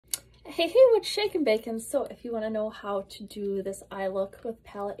Hey, what's shaking bacon? So if you want to know how to do this eye look with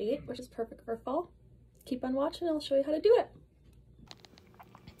palette 8, which is perfect for fall, keep on watching. I'll show you how to do it.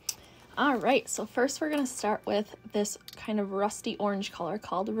 All right, so first we're going to start with this kind of rusty orange color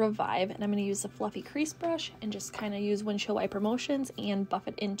called Revive, and I'm going to use a fluffy crease brush and just kind of use windshield wiper motions and buff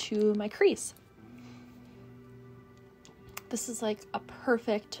it into my crease. This is like a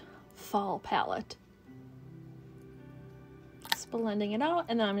perfect fall palette. Blending it out,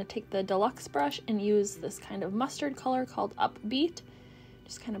 and then I'm going to take the deluxe brush and use this kind of mustard color called Upbeat.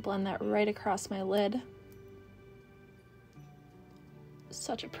 Just kind of blend that right across my lid.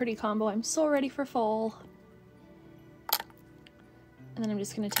 Such a pretty combo. I'm so ready for fall. And then I'm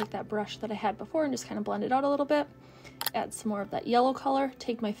just going to take that brush that I had before and just kind of blend it out a little bit. Add some more of that yellow color.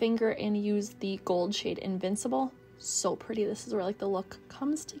 Take my finger and use the gold shade Invincible. So pretty. This is where like the look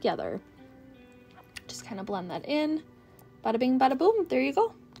comes together. Just kind of blend that in. Bada bing, bada boom, there you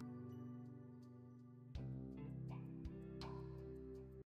go.